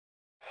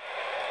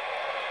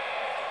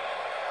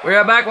We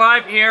are back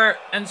live here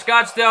in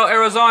Scottsdale,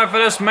 Arizona for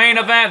this main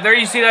event. There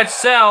you see that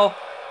cell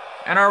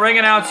and our ring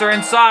announcer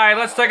inside.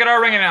 Let's take it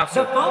our ring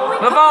announcer.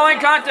 The following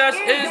contest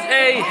is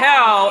a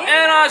Hell in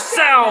a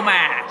Cell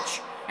match.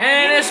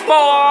 And it's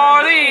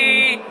for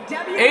the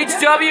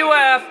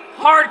HWF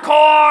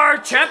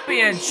Hardcore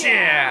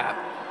Championship.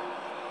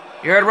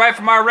 You heard right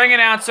from our ring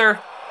announcer.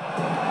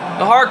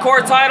 The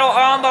Hardcore title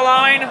on the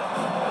line.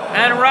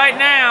 And right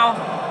now,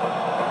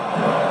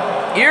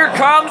 here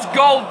comes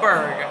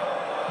Goldberg.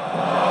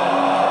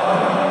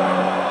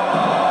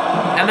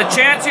 And the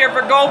chants here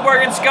for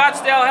Goldberg in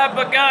Scottsdale have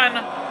begun.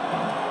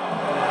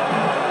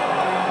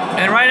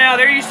 And right now,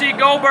 there you see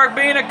Goldberg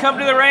being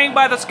accompanied to the ring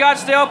by the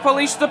Scottsdale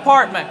Police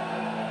Department.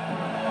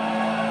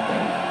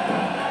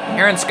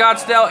 Here in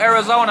Scottsdale,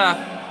 Arizona,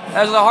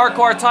 as the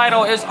Hardcore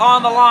title is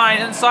on the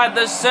line inside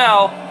this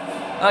cell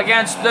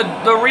against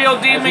the real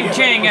Demon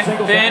King,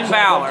 Finn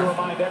Balor. To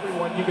remind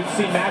everyone, you can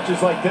see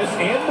matches like this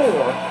and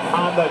more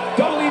on the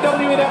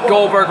WWE Network.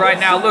 Goldberg right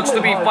now looks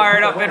to be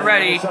fired up and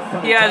ready.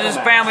 He has his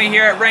family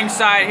here at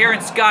ringside, here in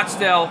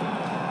Scottsdale.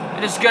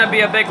 It is going to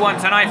be a big one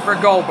tonight for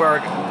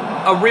Goldberg.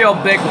 A real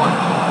big one.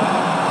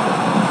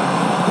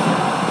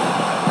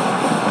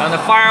 And the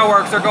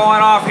fireworks are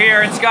going off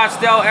here in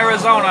Scottsdale,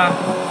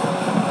 Arizona.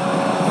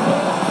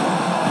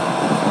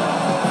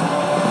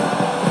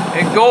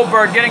 And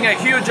Goldberg getting a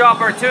huge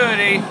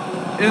opportunity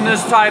in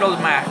this title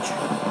match.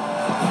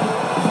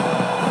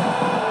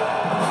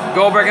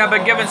 Goldberg have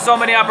been given so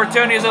many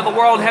opportunities at the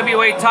World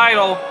Heavyweight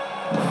title.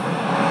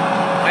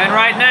 And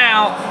right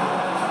now,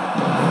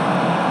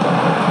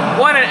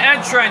 what an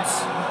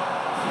entrance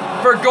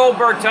for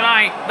Goldberg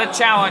tonight, the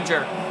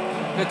challenger,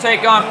 to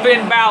take on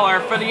Finn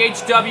Balor for the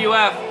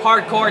HWF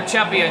Hardcore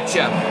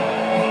Championship.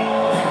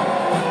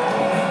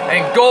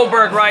 And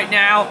Goldberg right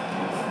now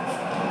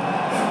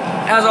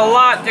has a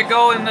lot to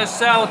go in this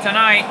cell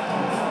tonight.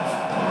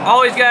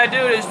 All he's got to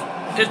do is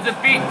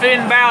defeat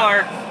Finn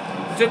Balor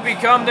to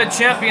become the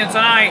champion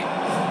tonight.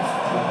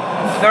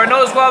 There are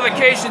no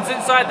disqualifications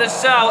inside the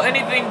cell.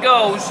 Anything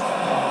goes.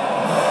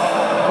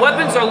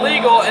 Weapons are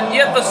legal, and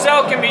yet the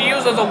cell can be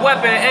used as a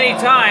weapon at any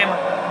time.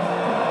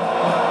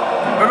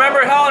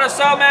 Remember Hell in a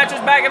Cell matches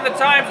back in the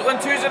times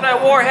when Tuesday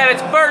Night War had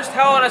its first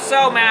Hell in a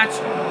Cell match,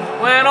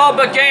 when it all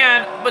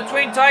began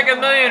between Tiger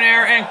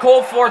Millionaire and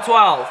Colt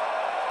 412.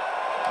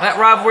 That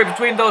rivalry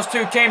between those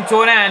two came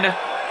to an end,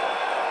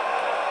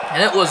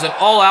 and it was an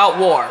all-out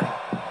war.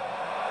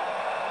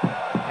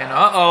 And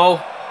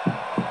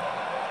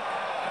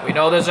we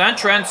know this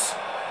entrance.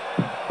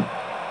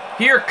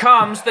 Here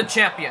comes the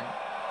champion.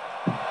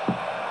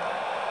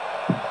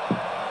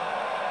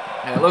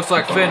 And it looks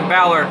like Finn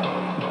Balor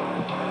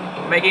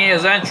making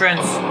his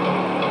entrance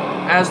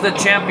as the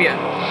champion.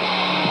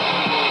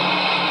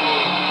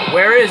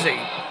 Where is he?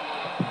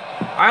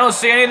 I don't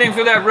see anything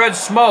through that red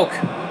smoke.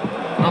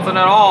 Nothing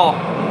at all.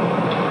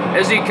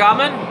 Is he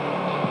coming?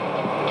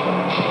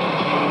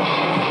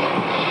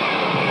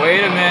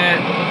 Wait a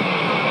minute.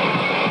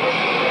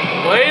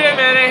 Wait a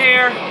minute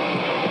here.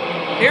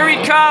 Here he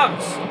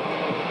comes.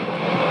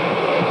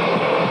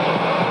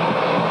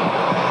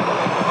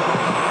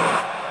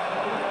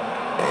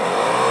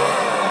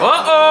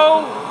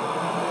 Uh-oh.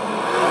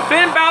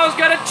 Finn Balor's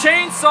got a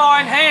chainsaw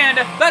in hand.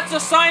 That's a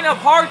sign of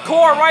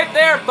hardcore right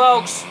there,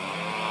 folks.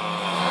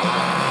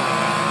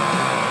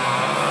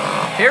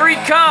 Here he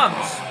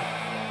comes.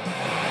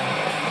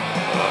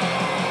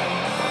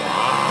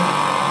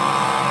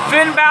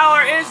 Finn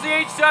Balor is the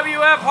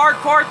HWF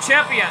Hardcore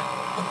Champion.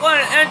 What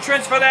an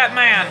entrance for that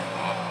man.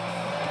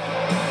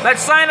 That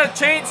sign of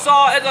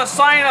chainsaw is a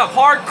sign of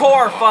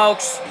hardcore,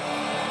 folks.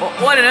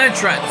 What an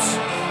entrance.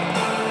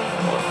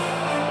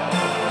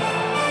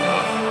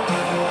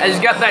 He's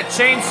got that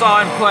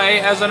chainsaw in play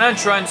as an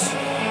entrance.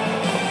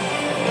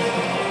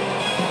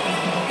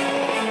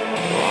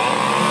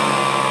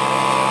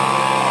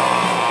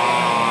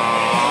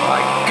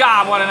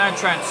 God, what an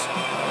entrance.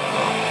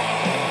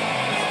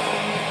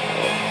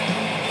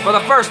 For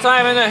the first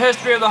time in the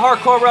history of the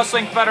Hardcore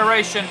Wrestling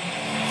Federation,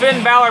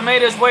 Finn Balor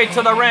made his way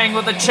to the ring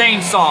with a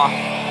chainsaw.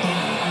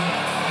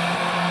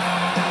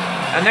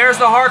 And there's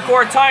the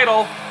Hardcore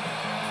title.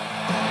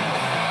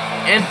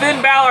 And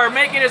Finn Balor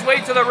making his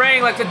way to the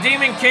ring like the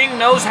Demon King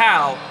knows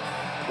how,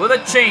 with a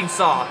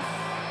chainsaw.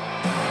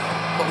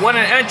 But what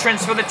an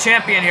entrance for the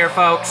champion here,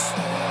 folks.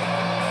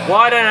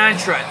 What an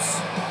entrance.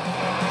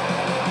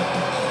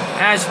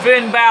 As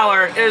Finn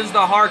Balor is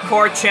the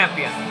Hardcore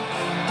Champion.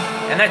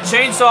 And that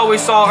chainsaw we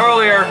saw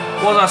earlier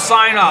was a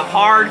sign of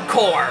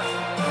hardcore.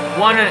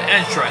 What an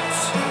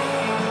entrance.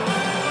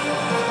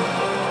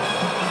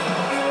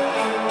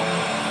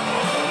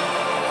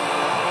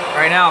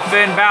 Right now,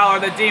 Finn Balor,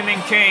 the Demon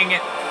King,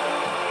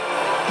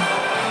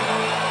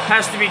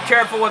 has to be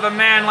careful with a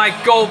man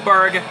like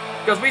Goldberg,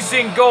 because we've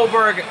seen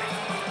Goldberg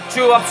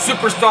chew up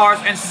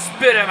superstars and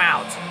spit him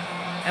out.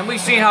 And we've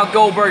seen how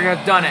Goldberg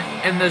has done it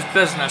in this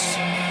business.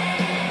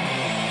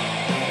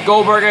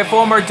 Goldberg, a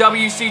former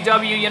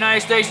WCW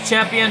United States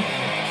Champion,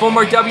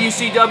 former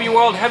WCW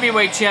World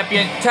Heavyweight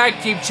Champion, Tag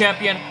Team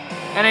Champion,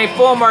 and a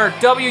former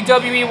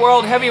WWE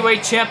World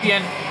Heavyweight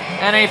Champion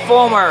and a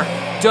former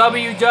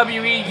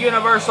WWE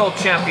Universal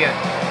Champion.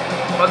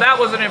 But that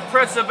was an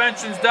impressive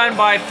entrance done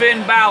by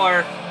Finn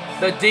Balor,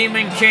 the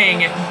Demon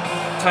King,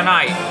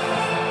 tonight.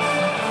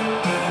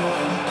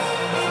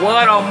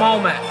 What a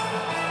moment.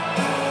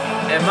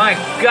 And my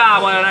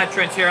God, what an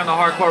entrance here in the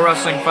Hardcore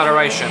Wrestling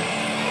Federation.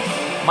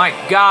 My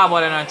God,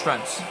 what an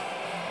entrance.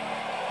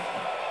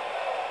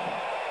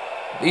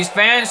 These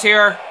fans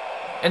here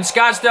in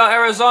Scottsdale,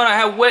 Arizona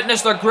have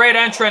witnessed a great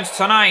entrance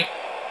tonight.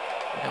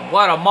 And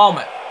what a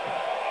moment.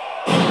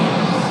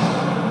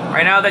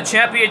 Right now, the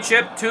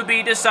championship to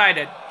be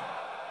decided.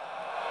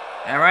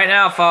 And right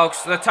now,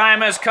 folks, the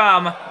time has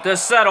come to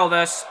settle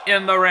this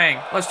in the ring.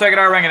 Let's take it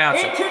to our ring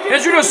announcer.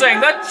 Introducing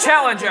the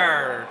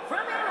challenger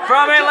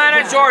from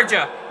Atlanta,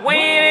 Georgia,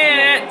 weighing in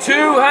at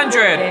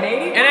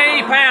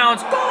 280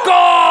 pounds,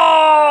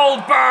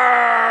 Goldberg.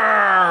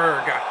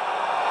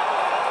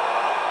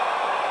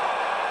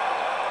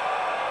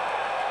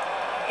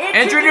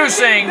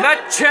 Introducing the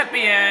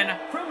champion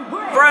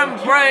from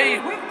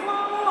Brave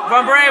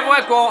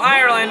Wicklow,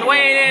 Ireland,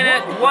 weighing in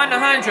at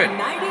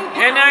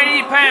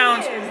 190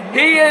 pounds.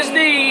 He is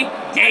the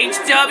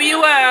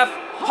HWF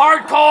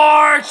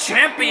Hardcore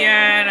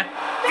Champion,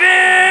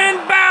 Finn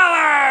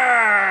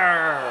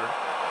Balor!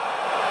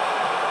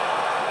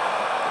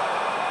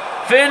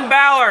 Finn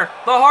Balor,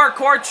 the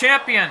Hardcore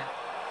Champion.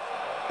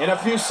 In a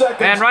few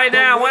seconds. And right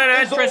now, what an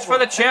entrance for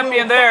the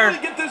champion there.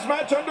 Get this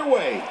match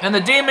underway. And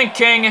the Demon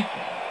King.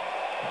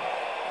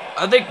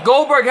 I think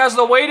Goldberg has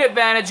the weight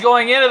advantage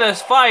going into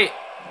this fight.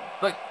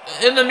 But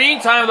in the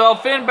meantime, though,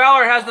 Finn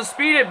Balor has the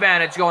speed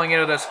advantage going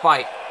into this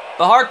fight.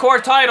 The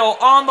Hardcore title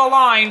on the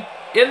line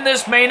in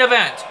this main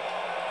event.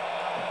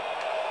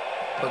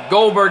 But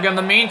Goldberg, in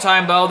the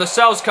meantime, though, the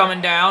cell's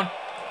coming down.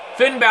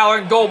 Finn Balor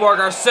and Goldberg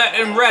are set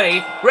and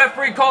ready.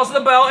 Referee calls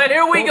the bell, and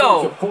here we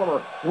go. A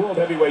former World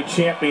Heavyweight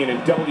Champion in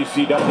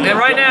WCW. And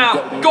right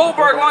now,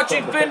 Goldberg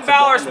launching Finn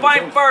Balor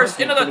spine first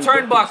into the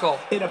turnbuckle.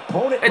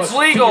 It's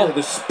legal.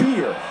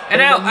 And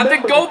now, I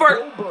think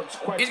Goldberg,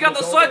 he's got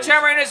the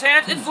sledgehammer in his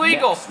hands. It's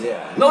legal.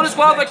 No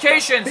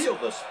disqualifications.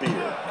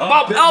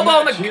 Elbow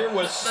in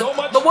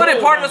the wooded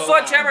part of the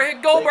sledgehammer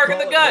hit Goldberg in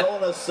the gut.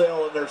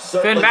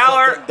 Finn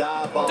Balor,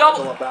 that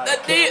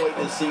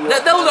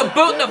was a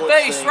boot in the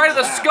face, right in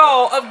the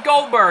skull of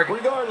Goldberg.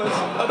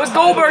 But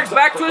Goldberg's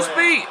back to his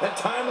feet. And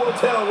time will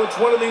tell which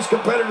one of these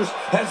competitors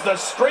has the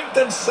strength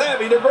and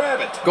savvy to grab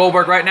it.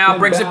 Goldberg right now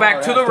brings it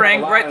back to the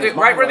ring,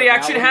 right where the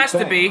action has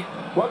to be.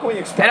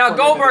 And now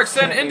Goldberg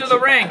sent into the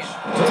ring.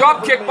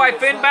 Drop kick by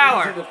Finn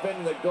Balor.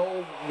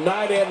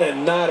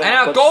 And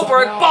now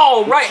Goldberg,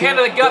 right hand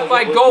to the gut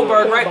by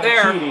Goldberg right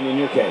there.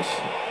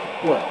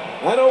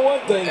 I know one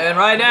thing. And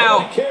right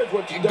now,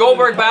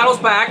 Goldberg battles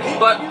back,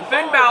 but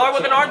Finn Balor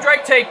with an arm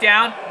drag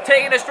takedown,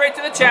 taking it straight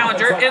to the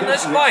challenger in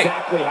this fight.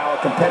 Exactly how a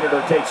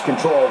competitor takes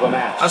control of a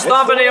match. A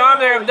stomp in the arm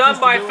there done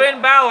by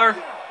Finn Balor,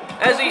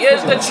 as he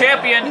is the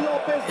champion.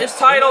 His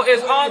title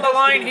is on the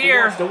line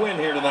here.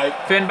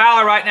 Finn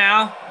Balor right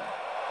now,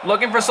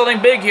 looking for something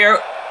big here.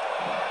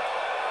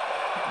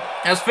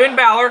 As Finn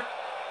Balor,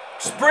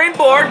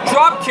 springboard,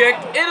 drop kick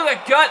into the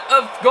gut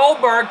of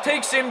Goldberg,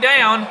 takes him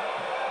down.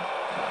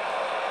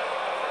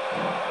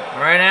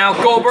 Right now,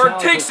 Goldberg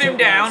takes him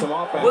down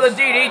with a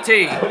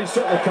DDT. But he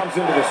certainly comes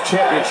into this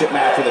championship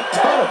match with a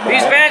ton of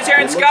These fans here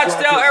in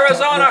Scottsdale,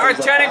 Arizona are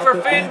chanting for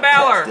Finn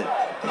Balor.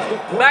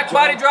 Back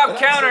body drop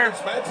counter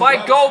by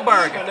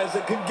Goldberg.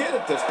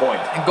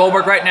 And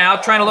Goldberg right now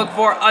trying to look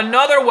for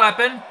another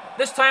weapon.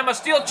 This time a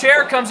steel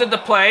chair comes into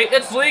play.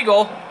 It's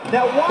legal.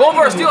 Going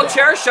for a steel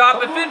chair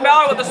shot, but Finn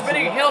Balor with a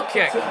spinning heel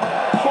kick.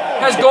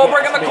 Has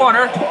Goldberg in the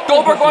corner.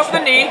 Goldberg going for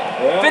the knee.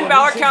 Finn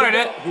Balor countered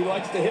it. He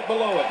likes to hit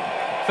below it.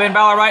 Finn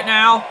Balor right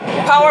now,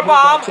 power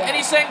bomb, and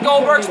he sent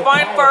Goldberg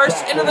spine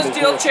first into the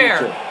steel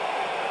chair.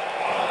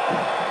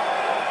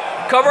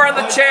 Cover on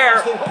the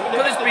chair.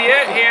 Could this be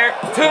it here?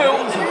 2,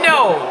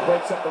 no.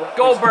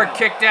 Goldberg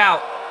kicked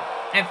out,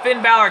 and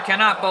Finn Balor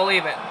cannot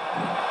believe it.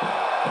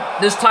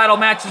 This title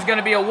match is going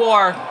to be a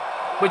war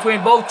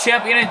between both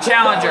champion and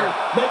challenger.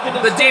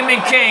 The Demon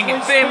King,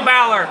 Finn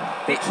Balor,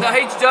 the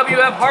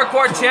HWF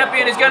Hardcore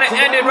Champion, is going to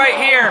end it right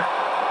here.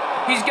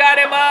 He's got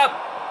him up.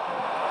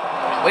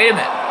 Wait a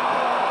minute.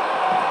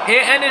 He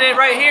ended it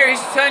right here.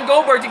 He's telling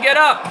Goldberg to get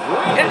up.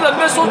 Into the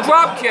missile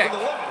drop kick.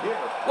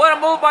 What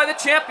a move by the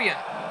champion.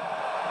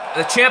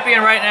 The champion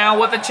right now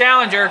with the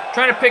challenger,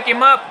 trying to pick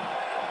him up.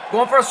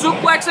 Going for a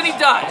suplex, and he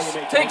does.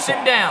 Takes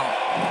him down.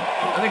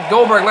 I think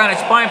Goldberg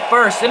landed spine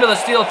first into the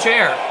steel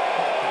chair.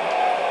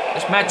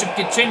 This matchup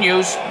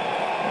continues.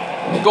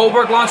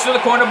 Goldberg launched to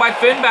the corner by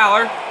Finn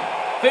Balor.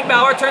 Finn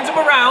Balor turns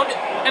him around.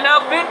 And now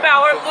Finn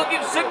Balor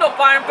looking,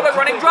 signifying for the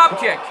running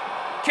drop kick.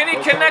 Can he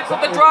connect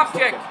with the drop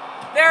kick?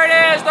 There it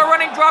is, the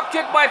running drop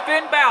kick by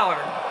Finn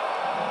Balor.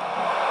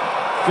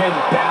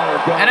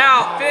 And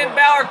now Finn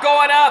Balor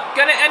going up,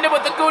 gonna end it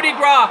with the coup de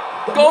grace.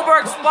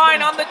 Goldberg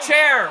spine on the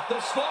chair.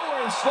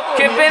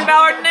 Can Finn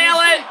Balor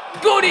nail it?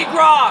 Coup de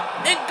grace,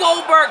 and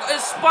Goldberg is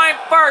spine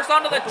first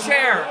onto the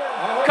chair.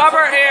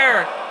 Cover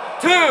here.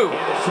 2,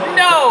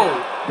 no.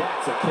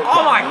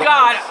 Oh my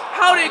God!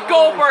 How did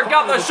Goldberg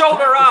got the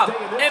shoulder up?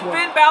 And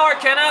Finn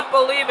Balor cannot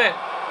believe it.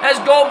 As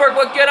Goldberg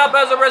would get up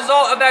as a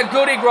result of that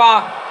coup de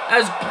grace,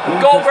 as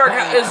Goldberg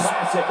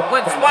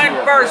went spine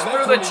first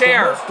through the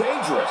chair.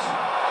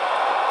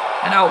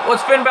 And now,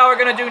 what's Finn Balor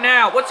gonna do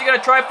now? What's he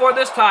gonna try for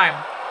this time?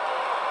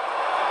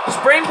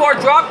 Springboard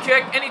drop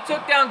kick, and he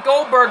took down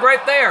Goldberg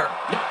right there.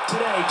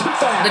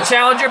 The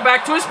challenger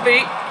back to his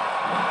feet.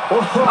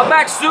 A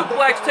back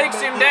suplex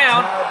takes him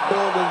down.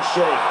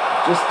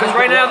 Because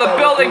right now the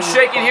building's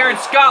shaking here in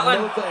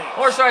Scotland,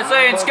 or should I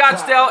say in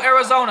Scottsdale,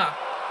 Arizona.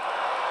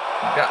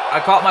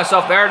 I caught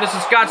myself there. This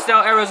is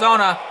Scottsdale,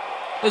 Arizona.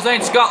 This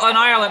ain't Scotland,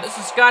 Ireland. This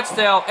is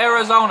Scottsdale,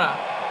 Arizona.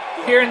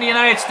 Here in the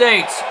United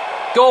States.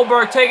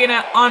 Goldberg taking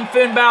it on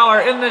Finn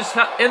Balor in this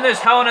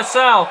Hell in a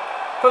Cell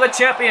for the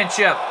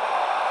championship.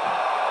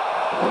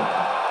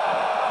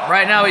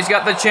 Right now he's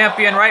got the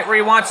champion right where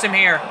he wants him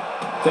here.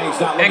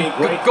 And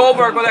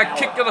Goldberg with that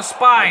kick to the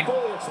spine.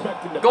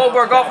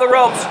 Goldberg off the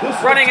ropes,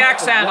 running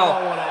axe handle,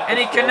 and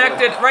he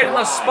connected right in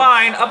the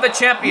spine of the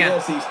champion.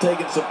 Yes, he's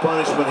taking some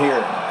punishment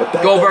here.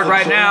 Goldberg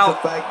right now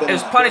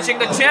is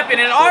punishing the champion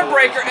in an arm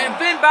breaker, and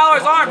Finn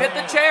Balor's arm hit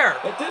the chair.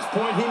 At this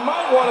point, he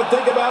might want to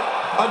think about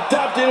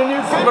adopting a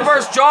new finish.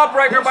 Reverse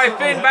jawbreaker by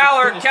Finn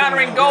Balor,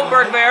 countering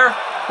Goldberg there.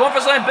 Going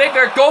for something big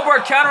there.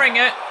 Goldberg countering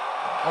it.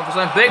 Going for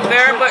something big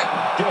there, but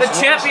the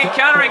champion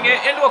countering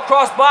it into a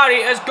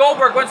crossbody as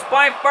Goldberg went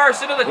spine first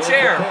into the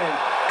chair.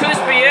 Could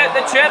this be it?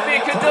 The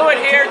champion could do it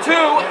here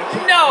too.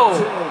 No!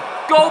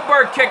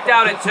 Goldberg kicked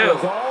out at 2.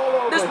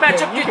 This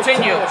matchup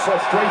continues.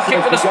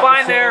 Kick to the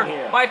spine there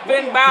by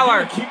Finn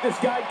Balor.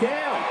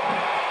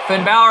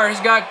 Finn Balor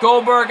has got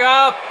Goldberg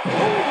up.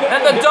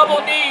 And the double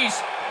knees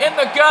in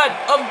the gut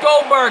of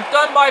Goldberg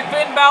done by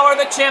Finn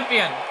Balor, the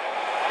champion.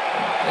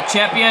 The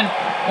champion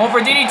going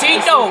for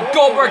DDT. No!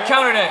 Goldberg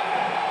countered it.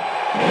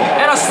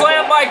 And a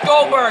slam by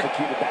Goldberg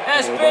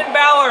as Finn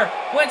Balor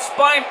went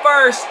spine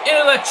first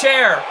into the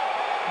chair.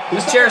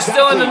 The chair's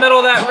still in the middle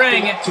of that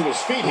ring.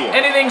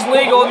 Anything's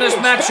legal in this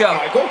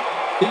matchup.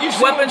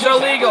 Weapons are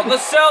legal.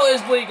 The cell is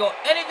legal.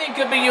 Anything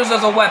could be used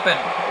as a weapon.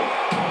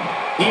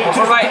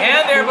 For right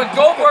hand there, but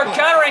Goldberg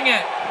countering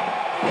it.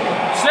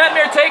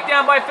 Snapmare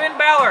takedown by Finn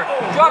Balor.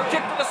 Drop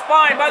kick to the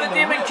spine by the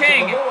Demon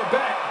King.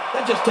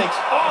 That just takes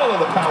all of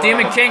the power.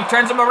 Demon King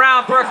turns him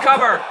around for a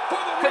cover.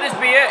 Could this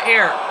be it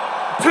here?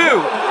 2.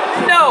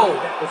 No!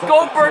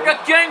 Goldberg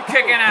again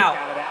kicking out.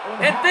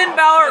 And Finn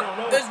Balor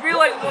is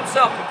realizing to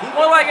himself,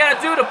 what do I gotta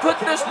do to put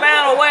this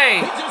man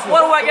away?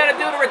 What do I gotta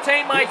do to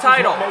retain my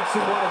title?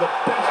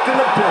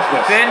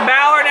 Finn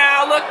Balor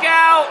now, look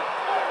out!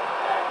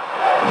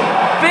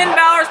 Finn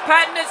Balor's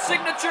patented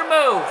signature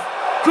move.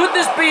 Could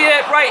this be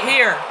it right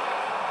here?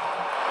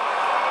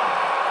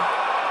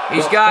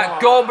 He's got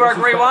Goldberg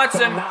where he wants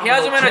him. He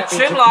has him in a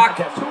chin lock.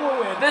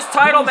 This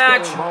title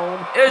match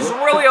is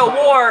really a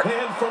war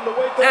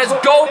as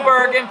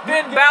Goldberg and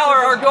Finn Balor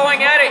are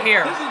going at it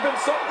here.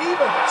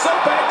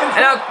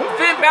 And now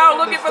Finn Balor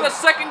looking for the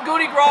second coup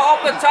de grace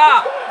off the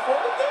top.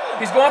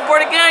 He's going for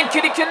it again.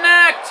 Can he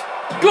connect?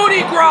 Coup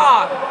de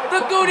grace!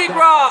 The coup de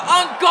grace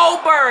on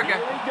Goldberg.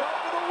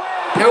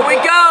 Here we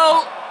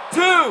go.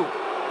 2.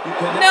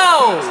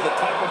 No!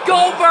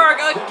 Goldberg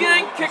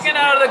again kicking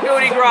out of the coup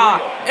de grace.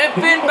 And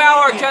Finn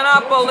Balor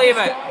cannot believe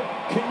it.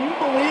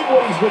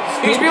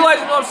 He's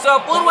realizing to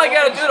himself, what do I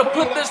gotta do to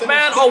put this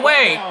man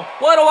away?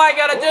 What do I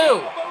gotta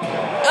do?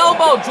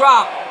 Elbow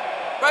drop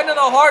right into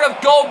the heart of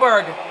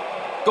Goldberg.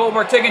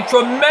 Goldberg taking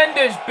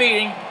tremendous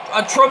beating,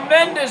 a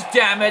tremendous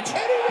damage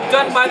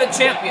done by the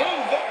champion.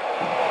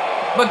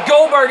 But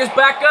Goldberg is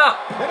back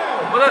up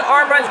with an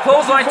arm wrench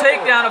clothesline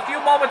takedown a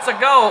few moments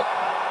ago.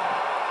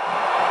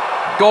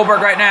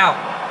 Goldberg right now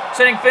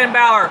sending Finn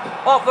Balor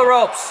off the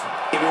ropes.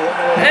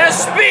 And a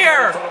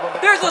spear!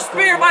 There's a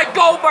spear by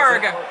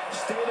Goldberg! 1,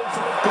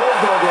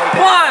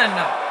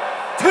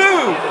 2,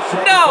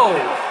 no!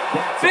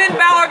 Finn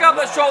Balor got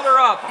the shoulder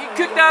up. He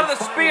kicked out of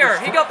the spear.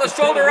 He got the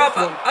shoulder up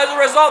as a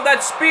result of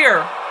that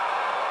spear.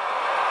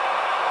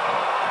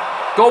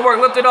 Goldberg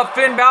lifted up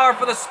Finn Balor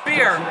for the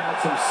spear.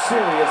 Some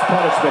serious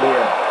punishment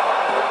here.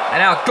 And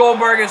now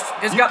Goldberg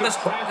has got the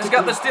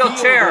steel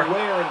chair.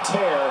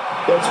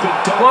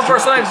 One for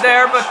something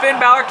there, but Finn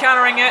Balor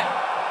countering it.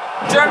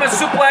 German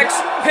suplex,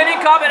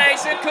 pinning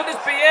combination. Could this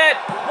be it?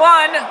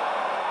 1,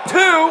 2,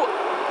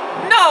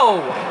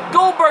 no!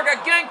 Goldberg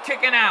again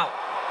kicking out.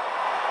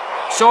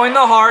 Showing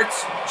the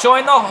hearts,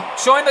 showing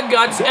the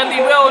guts, and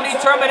the will and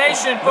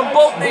determination from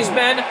both these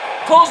men.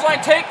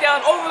 Clothesline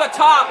takedown over the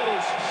top.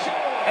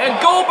 And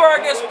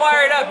Goldberg is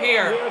fired up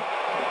here.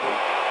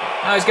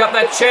 Now he's got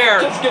that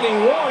chair. Just getting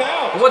worn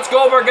out. What's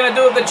Goldberg going to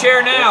do with the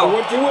chair now?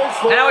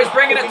 And now he's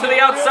bringing it to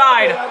the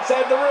outside.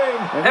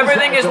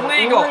 Everything is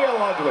legal.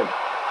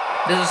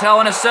 This is Hell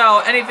in a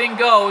Cell. Anything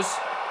goes.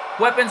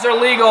 Weapons are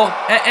legal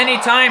at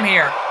any time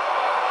here.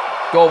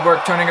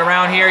 Goldberg turning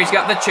around here. He's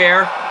got the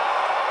chair.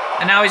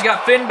 And now he's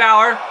got Finn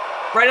Balor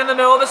right in the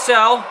middle of the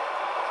cell.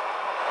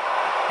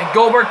 And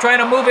Goldberg trying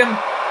to move him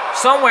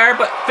somewhere,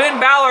 but Finn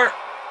Balor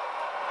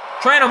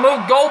trying to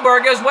move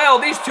Goldberg as well.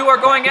 These two are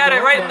going at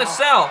it right in the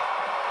cell.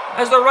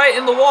 as they're right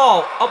in the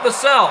wall of the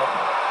cell.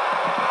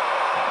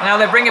 Now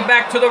they bring it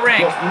back to the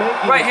ring.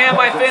 Right hand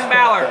by Finn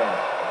Balor.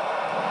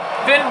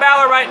 Finn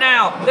Balor right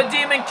now. The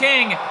Demon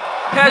King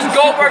has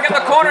Goldberg in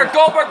the corner.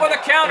 Goldberg with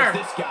a counter.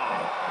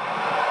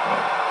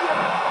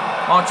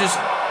 Launches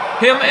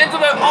him into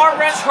the arm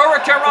wrench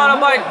hurricanrana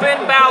by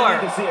Finn Balor.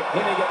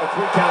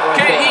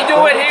 Can he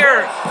do it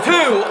here?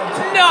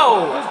 2.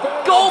 No.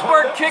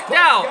 Goldberg kicked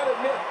out.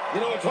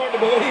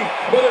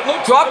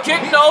 Drop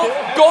kick, no.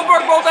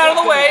 Goldberg rolls out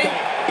of the way.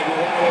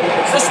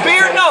 The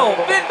spear, no.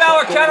 Finn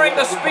Balor countering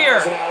the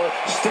spear.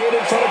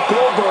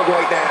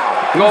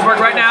 Goldberg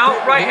right now.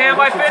 Right hand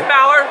by Finn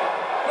Balor.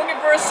 Looking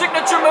for a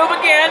signature move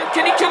again.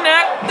 Can he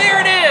connect?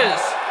 There it is.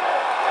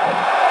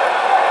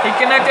 He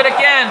connected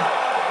again.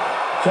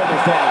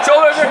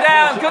 Shoulders are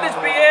down. Could this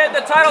be it?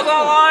 The title's on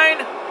the line.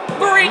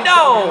 3,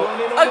 no.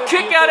 A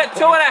kick out at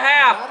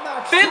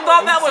 2.5. Finn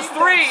thought that was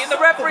 3, and the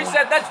referee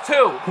said that's 2.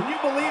 Can you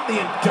believe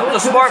the That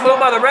was a smart move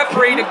by the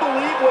referee. Can you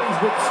believe what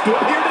he's withstood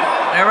here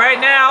tonight? And right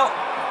now,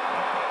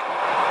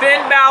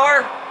 Finn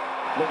Balor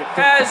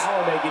has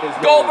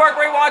Goldberg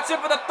rewatch it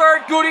for the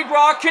 3rd Goody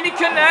Gras. Can he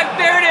connect?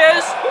 There it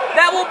is.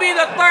 That will be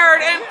the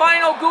 3rd and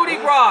final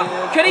Goody Gras.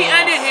 Can he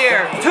end it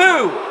here?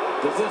 2,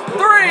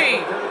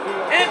 3,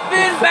 and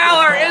Finn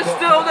Balor is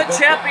still the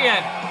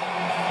champion.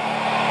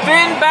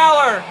 Finn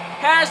Balor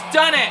has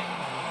done it.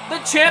 The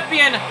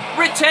champion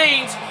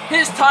retains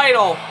his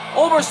title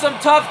over some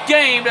tough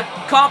gamed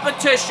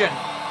competition.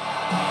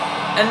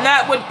 And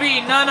that would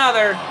be none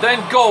other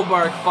than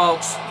Goldberg,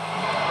 folks.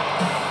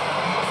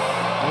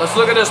 Let's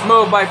look at this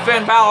move by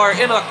Finn Balor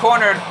into the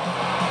corner.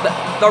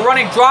 The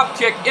running drop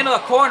kick into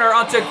the corner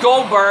onto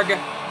Goldberg.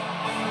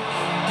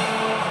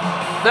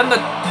 Then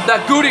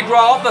the Goody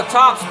Gras off the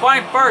top,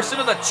 spine first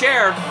into the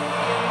chair.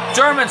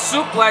 German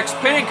suplex,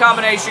 pinning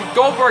combination.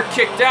 Goldberg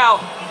kicked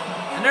out.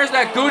 And there's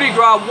that Goody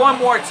Gras one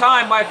more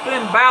time by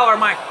Finn Balor.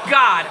 My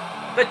God,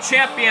 the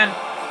champion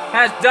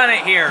has done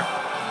it here.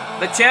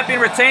 The champion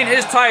retained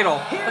his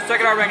title. Let's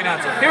check it out, ring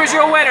announcer. Here's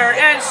your winner,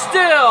 and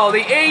still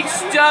the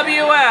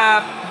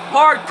HWF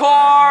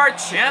Hardcore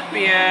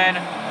Champion,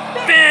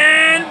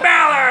 Finn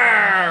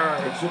Balor.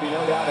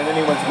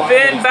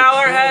 Finn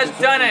Balor has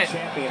done it.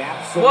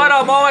 What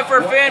a moment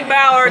for Finn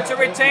Balor to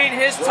retain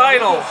his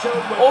title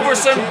over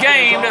some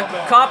gamed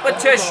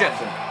competition.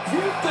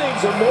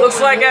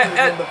 Looks like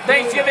at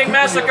Thanksgiving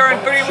Massacre in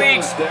 3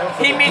 weeks,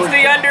 he meets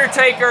The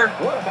Undertaker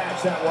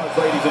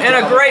in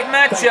a great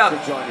matchup.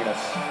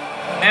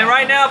 And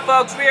right now,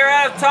 folks, we are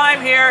out of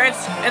time here in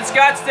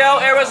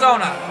Scottsdale,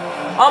 Arizona.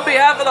 On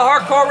behalf of the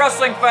Hardcore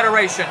Wrestling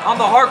Federation,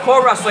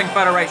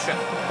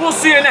 we'll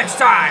see you next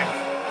time.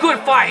 Good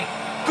fight,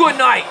 good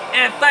night,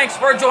 and thanks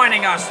for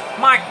joining us.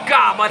 My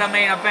God, what a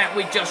main event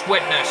we just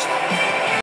witnessed.